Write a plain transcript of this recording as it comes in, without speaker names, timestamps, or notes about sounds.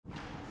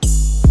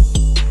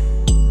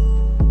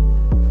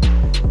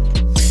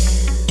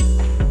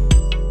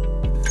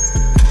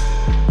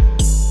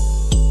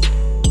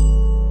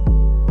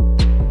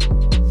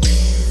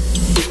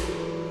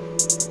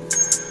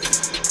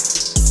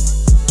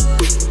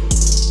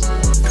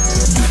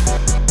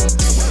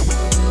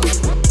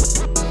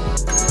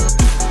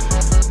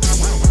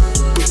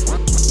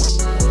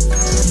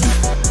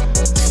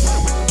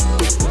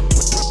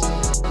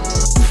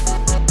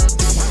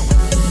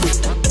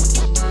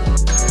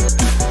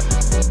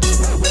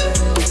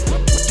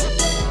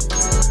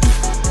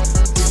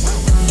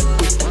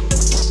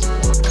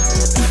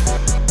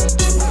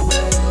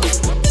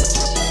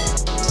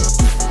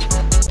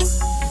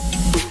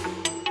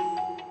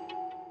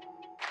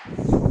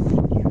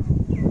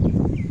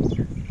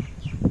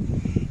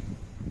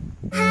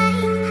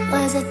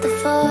Was it the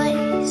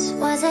voice?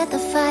 Was it the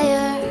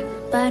fire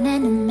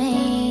burning in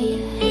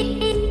me?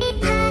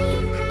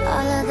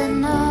 All of the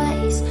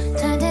noise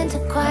turned into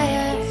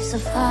choirs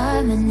of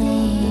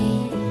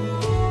harmony.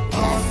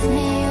 Left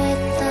me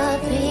with the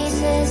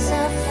pieces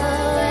of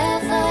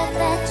forever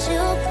that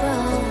you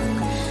broke.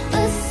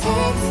 But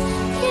since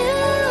you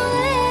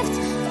left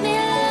me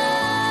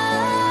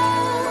alone,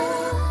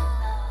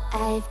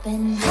 I've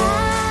been high.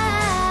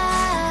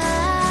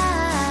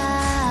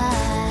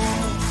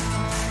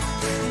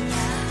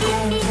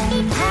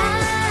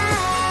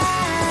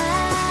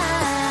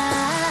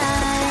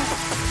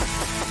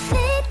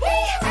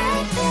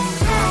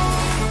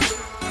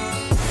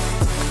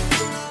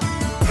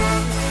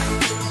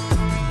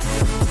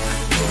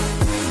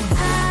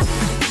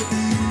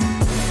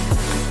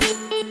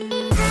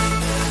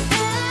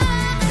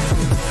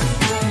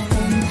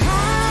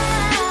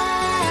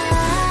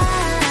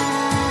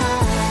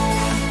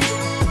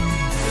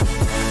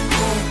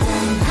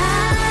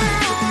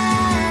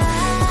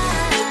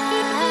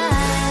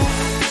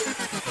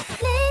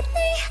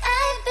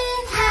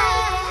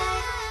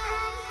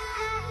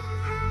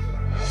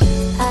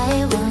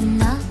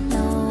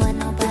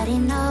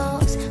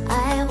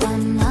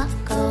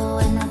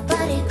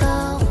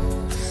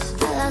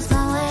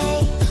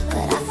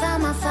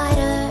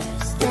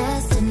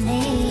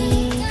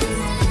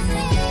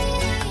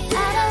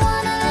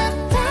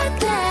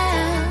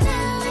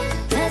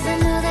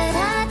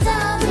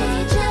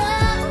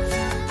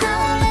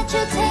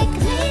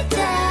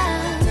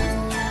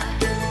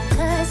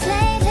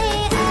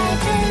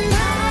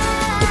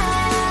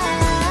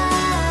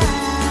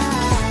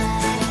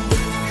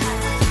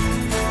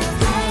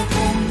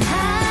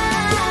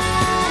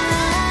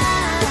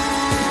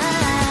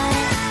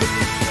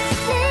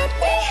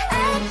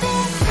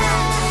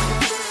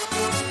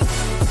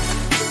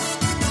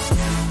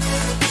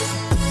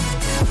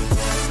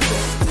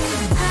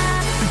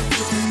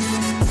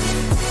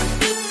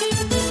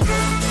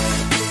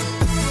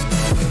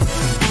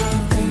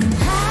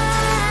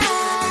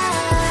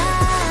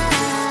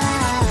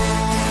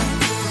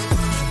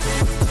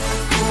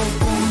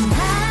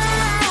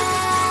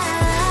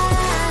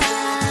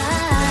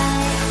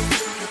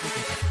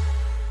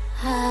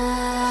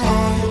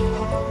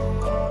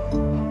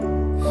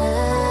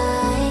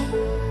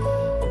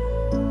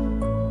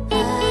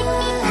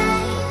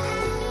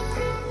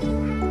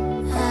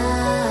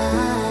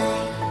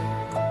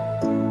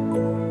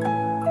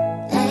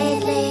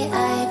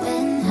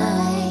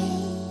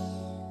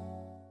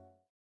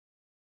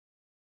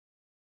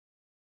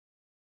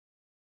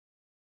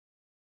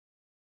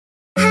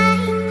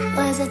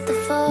 Was it the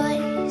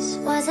voice?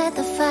 Was it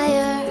the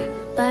fire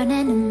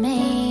burning in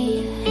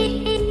me?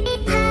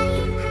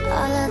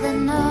 All of the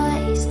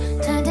noise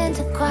turned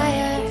into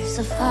choirs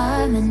of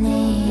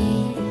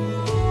harmony.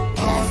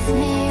 Left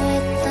me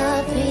with the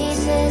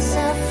pieces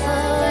of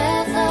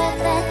forever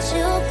that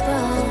you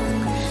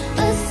broke.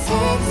 But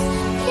since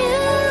you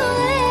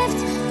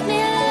left me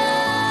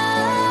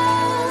alone,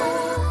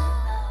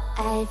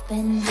 I've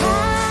been high.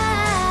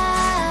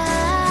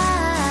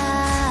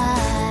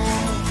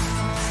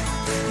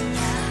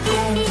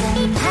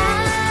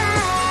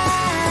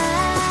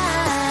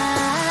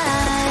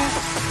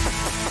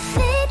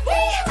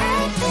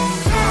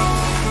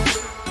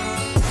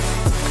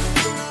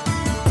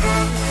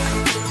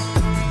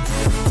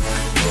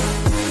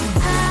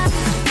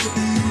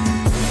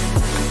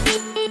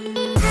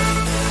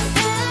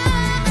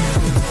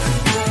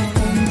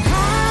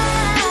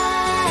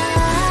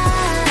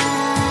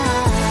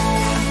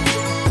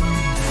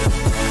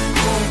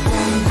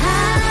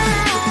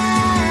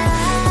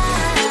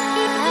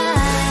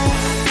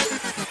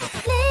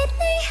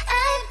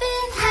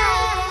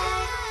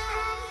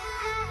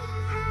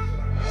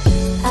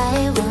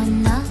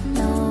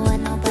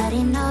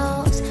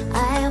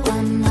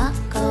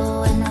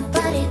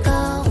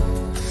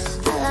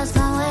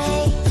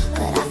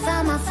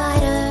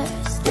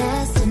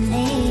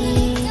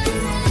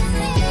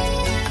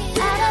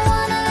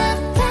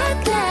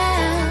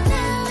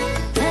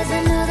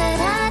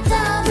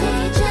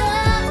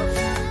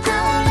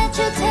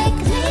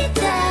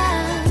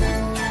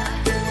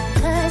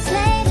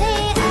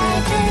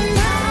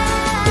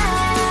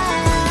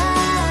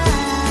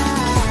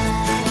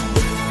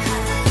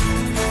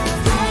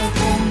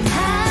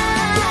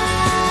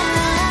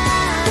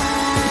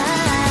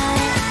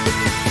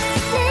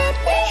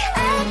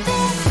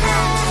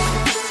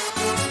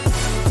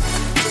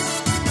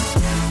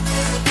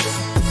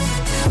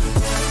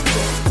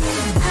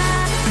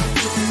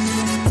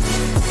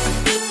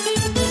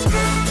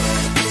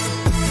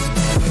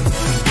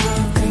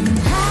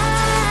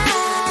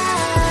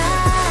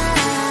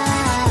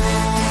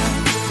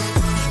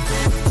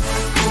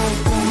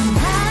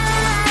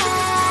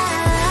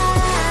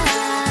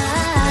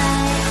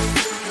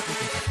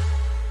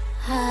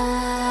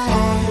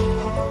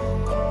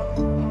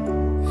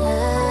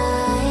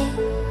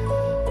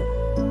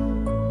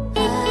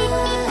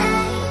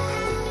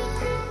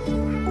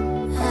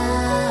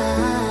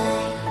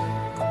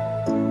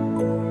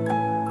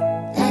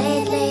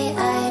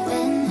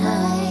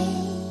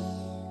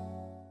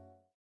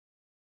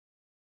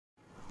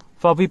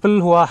 For people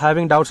who are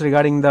having doubts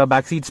regarding the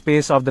backseat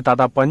space of the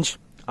Tata Punch,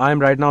 I am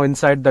right now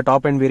inside the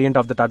top end variant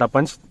of the Tata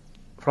Punch.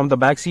 From the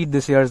backseat,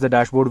 this here is the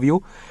dashboard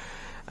view,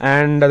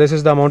 and this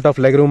is the amount of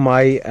legroom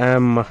I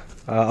am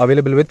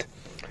available with.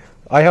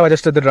 I have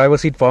adjusted the driver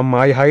seat for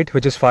my height,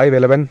 which is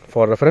 5'11"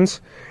 for reference,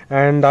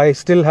 and I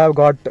still have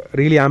got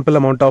really ample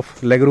amount of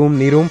legroom,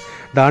 knee room.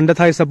 The under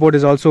thigh support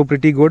is also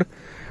pretty good.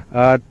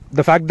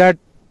 The fact that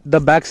the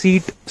back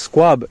seat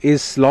squab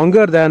is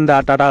longer than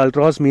the Tata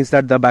Ultras means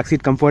that the back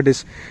seat comfort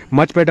is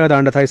much better, the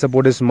under thigh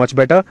support is much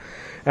better,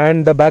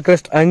 and the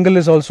backrest angle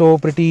is also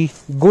pretty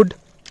good.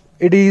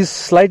 It is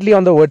slightly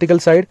on the vertical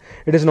side,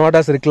 it is not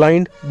as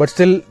reclined, but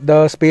still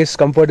the space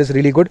comfort is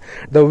really good.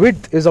 The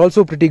width is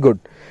also pretty good.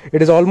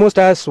 It is almost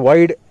as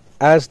wide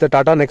as the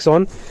Tata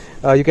Nexon.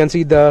 You can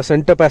see the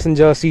center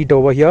passenger seat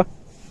over here.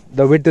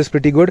 The width is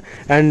pretty good,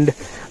 and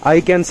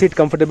I can sit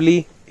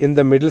comfortably in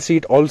the middle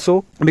seat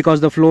also because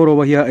the floor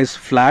over here is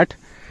flat,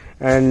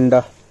 and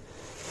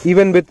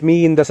even with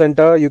me in the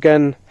center you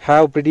can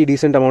have pretty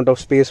decent amount of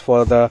space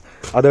for the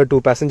other two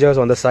passengers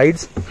on the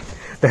sides.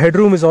 The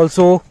headroom is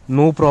also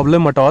no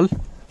problem at all.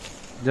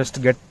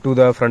 Just get to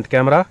the front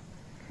camera.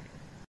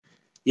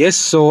 Yes,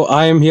 so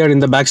I am here in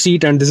the back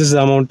seat, and this is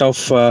the amount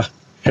of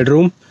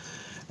headroom,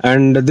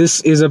 and this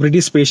is a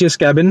pretty spacious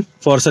cabin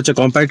for such a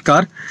compact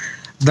car.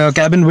 The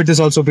cabin width is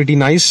also pretty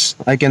nice.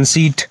 I can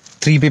seat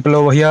 3 people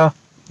over here,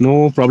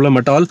 no problem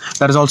at all.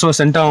 There is also a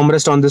center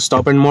armrest on this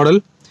top end model,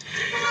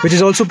 which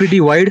is also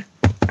pretty wide,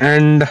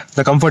 and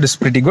the comfort is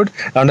pretty good.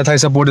 The under thigh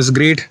support is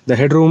great. The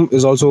headroom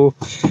is also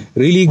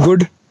really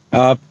good.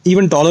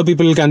 Even taller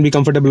people can be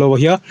comfortable over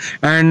here,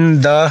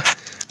 and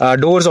the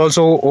doors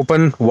also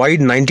open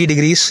wide 90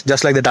 degrees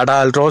just like the Tata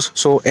Ultras,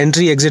 so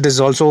entry exit is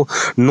also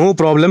no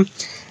problem.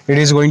 It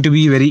is going to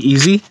be very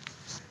easy.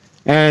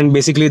 And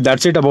basically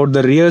that's it about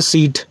the rear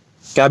seat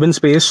cabin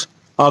space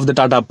of the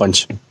Tata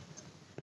Punch.